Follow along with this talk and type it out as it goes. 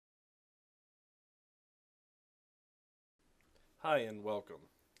Hi and welcome.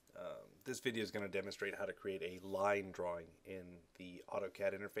 This video is going to demonstrate how to create a line drawing in the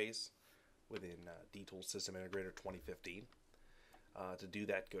AutoCAD interface within DTools System Integrator 2015. To do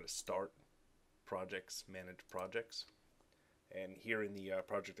that, go to Start, Projects, Manage Projects, and here in the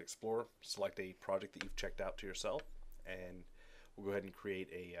Project Explorer, select a project that you've checked out to yourself, and we'll go ahead and create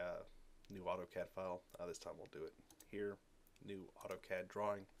a new AutoCAD file. This time we'll do it here, New AutoCAD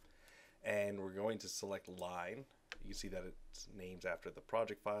Drawing, and we're going to select Line. You can see that it's names after the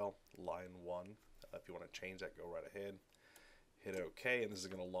project file, line 1. If you want to change that, go right ahead. Hit OK, and this is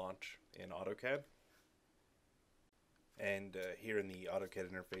going to launch in AutoCAD. And here in the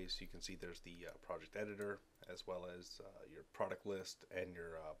AutoCAD interface, you can see there's the project editor, as well as your product list and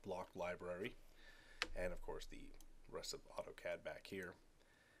your block library. And of course, the rest of AutoCAD back here.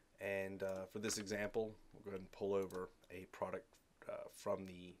 And for this example, we'll go ahead and pull over a product from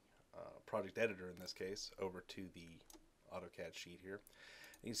the project editor in this case over to the AutoCAD sheet here.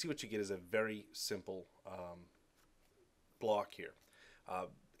 And you can see what you get is a very simple block here.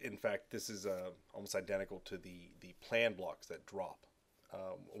 In fact, this is almost identical to the plan blocks that drop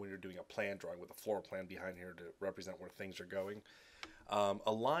when you're doing a plan drawing with a floor plan behind here to represent where things are going.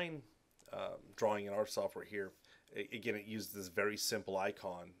 A line drawing in our software here, again, it uses this very simple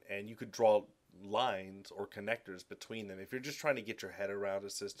icon, and you could draw lines or connectors between them if you're just trying to get your head around a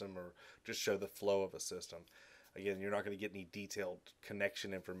system or just show the flow of a system. Again, you're not going to get any detailed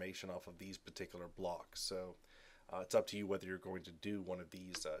connection information off of these particular blocks, so it's up to you whether you're going to do one of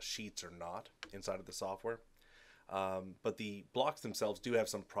these sheets or not inside of the software. But the blocks themselves do have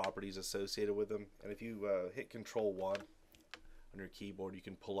some properties associated with them, and if you hit Control 1 on your keyboard, you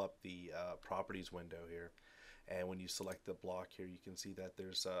can pull up the properties window here, and when you select the block here, you can see that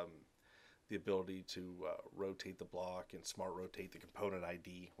there's the ability to rotate the block and smart rotate the component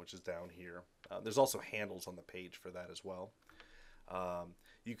ID, which is down here. There's also handles on the page for that as well.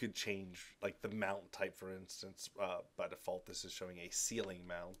 You could change like the mount type, for instance. By default, this is showing a ceiling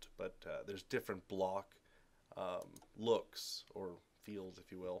mount, but there's different block looks or feels,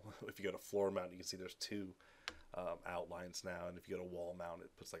 if you will. If you go to floor mount, you can see there's two outlines now, and if you go to wall mount,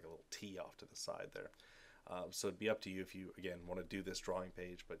 it puts like a little T off to the side there. So it'd be up to you if you, again, want to do this drawing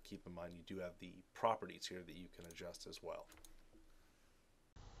page, but keep in mind you do have the properties here that you can adjust as well.